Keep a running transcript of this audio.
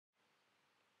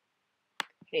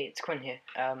Hey, it's Quinn here.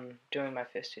 Doing my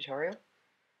first tutorial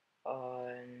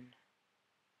on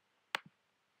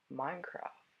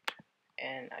Minecraft,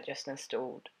 and I just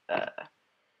installed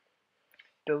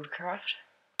BuildCraft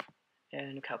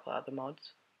and a couple other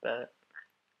mods, but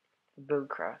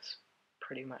BuildCraft's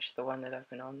pretty much the one that I've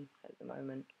been on at the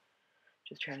moment,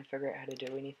 just trying to figure out how to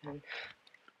do anything.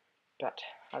 But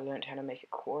I learned how to make a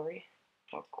quarry,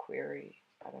 or query,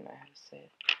 I don't know how to say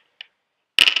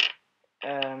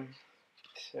it.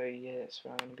 So yeah, that's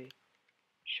what I'm going to be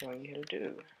showing you how to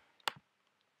do.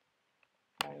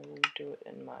 I will do it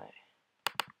in my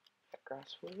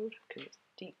grass world because it's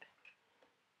deep.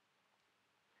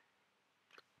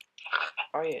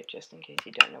 Oh yeah, just in case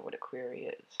you don't know what a query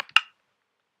is.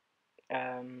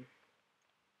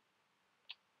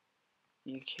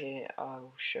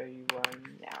 I'll show you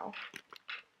one now.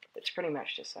 It's pretty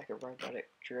much just like a robotic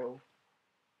drill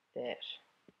that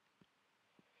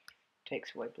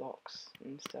takes away blocks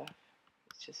and stuff.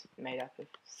 It's just made up of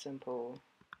simple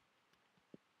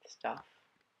stuff.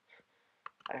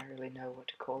 I don't really know what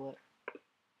to call it.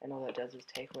 And all it does is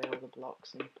take away all the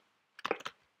blocks and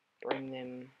bring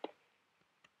them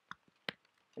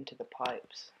into the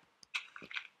pipes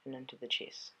and into the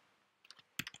chest.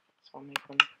 So I'll make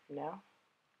one now.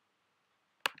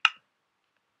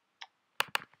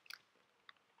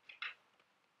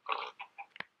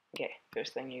 Okay,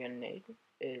 first thing you're going to need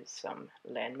is some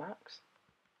landmarks.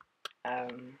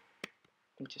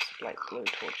 Just like glue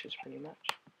torches pretty much.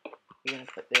 You're going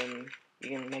to put them,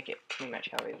 you're going to make it pretty much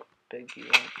however big you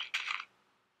want.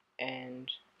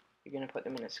 And you're going to put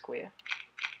them in a square.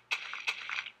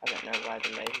 I don't know why the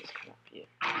lasers come up here.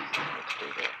 Let's do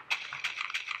that.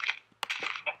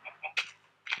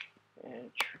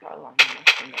 And try lining them up.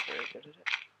 I'm not very good at it.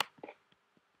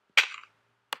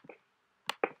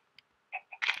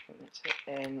 And that's it.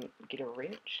 And get a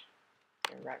wrench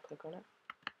and right click on it.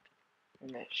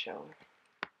 And that shall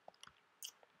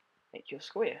make your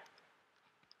square.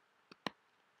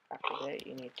 After that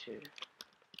you need to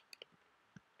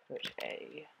put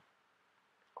a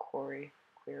quarry,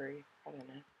 I don't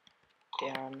know,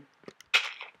 down,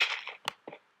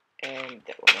 and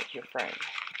that will make your frame.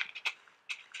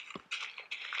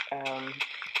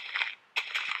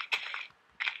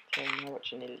 So you know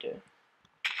what you need to do.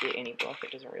 Get any block,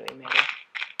 it doesn't really matter.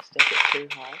 Stack it too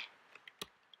high.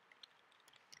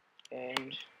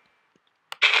 And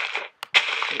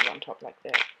put it on top like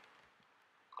that.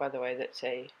 By the way, that's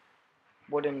a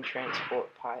wooden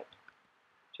transport pipe.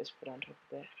 Just put on top of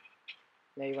that.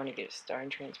 Now you want to get a stone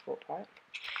transport pipe.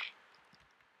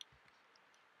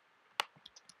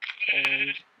 And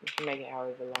you can make it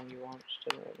however long you want, it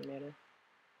doesn't really matter.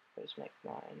 I'll just make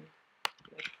mine,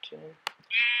 make it turn.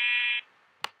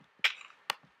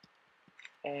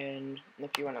 And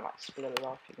if you want to like split it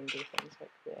off, you can do things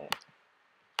like that.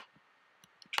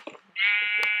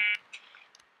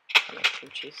 I make 2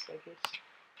 chests, I guess.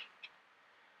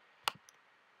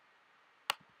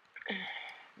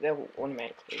 They'll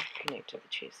automatically connect to the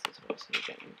chest as well, so you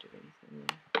don't need to do anything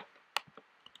there.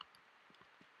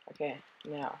 Okay,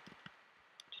 now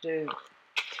to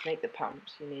make the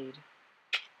pumps, you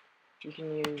can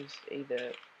use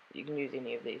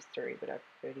any of these 3, but I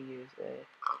prefer to use a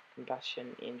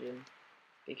combustion engine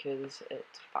because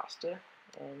it's faster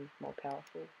and more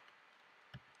powerful.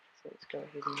 So let's go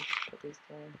ahead and just put these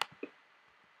down.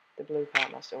 The blue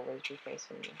part must always be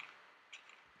facing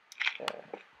the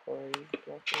quarry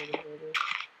block, whatever it is.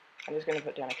 I'm just going to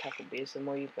put down a couple beers. The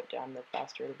more you put down, the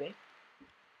faster it'll be.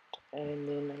 And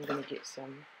then I'm going to get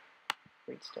some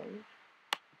redstone,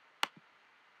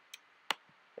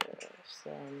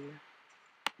 some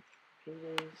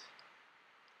pieces,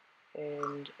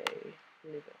 and a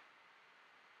lever.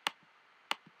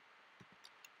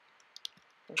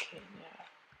 Okay, now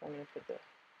I'm going to put the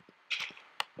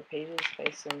pieces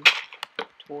facing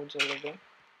towards all of them,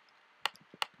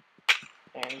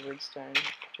 and redstone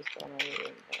just on all of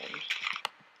them, and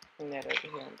bring that over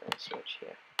here and bring a switch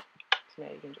here. So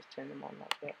now you can just turn them on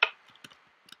like that.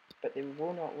 But they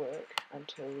will not work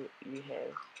until you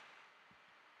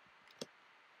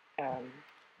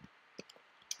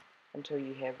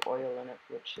have oil in it,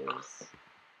 which is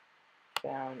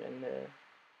found in the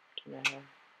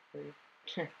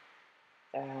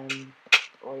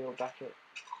oil bucket.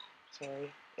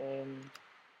 Sorry,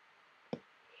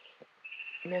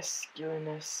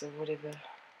 masculinous or whatever.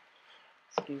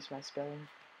 Excuse my spelling.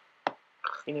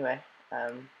 Anyway,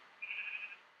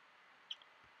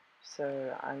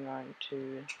 so I'm going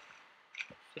to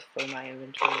just fill my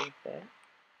inventory with that.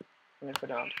 I'm going to put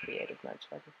it onto creative mode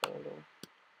so I can fill it all.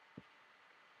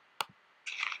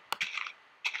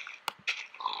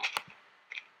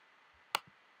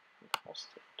 lost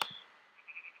it.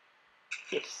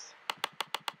 Yes.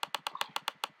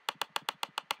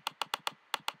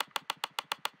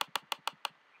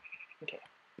 Okay.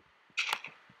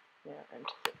 Now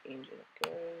into the engine it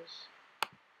goes.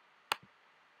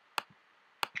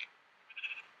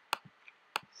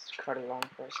 It's quite a long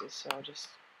process, so I'll just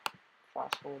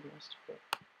fast forward most of it.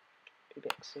 Be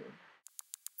back soon.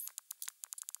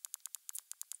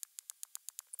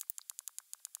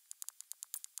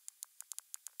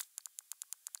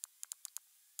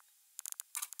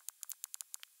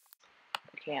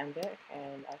 Okay, I'm back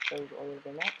and I filled all of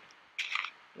them up.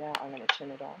 Now I'm going to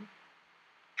turn it on.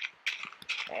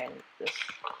 And this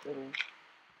little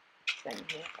thing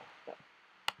here,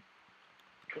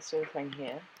 this little thing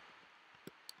here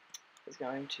is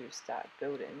going to start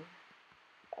building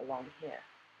along here.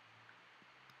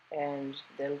 And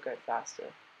that'll go faster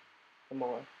the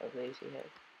more of these you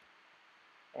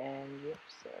have. And yeah,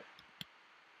 so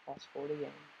fast forward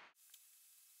again.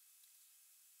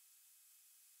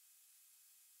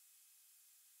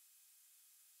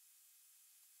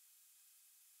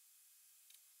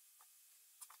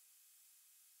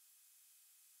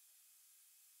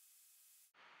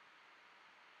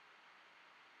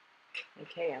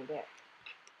 Okay, I'm back.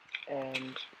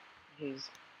 And he's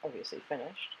obviously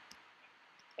finished.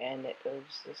 And that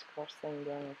builds this cross thing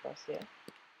going across there.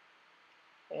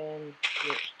 And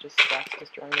it just starts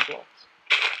destroying the blocks.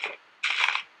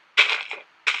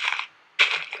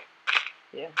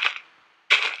 Yeah.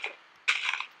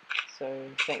 So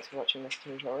thanks for watching this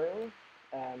tutorial.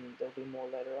 There'll be more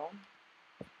later on.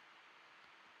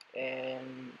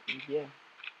 And yeah.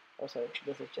 Also,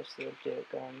 this is just the dirt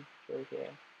going through here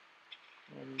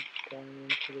and going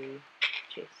into the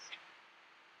chest.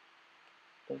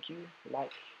 Thank you,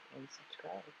 like and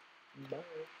subscribe.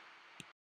 Bye.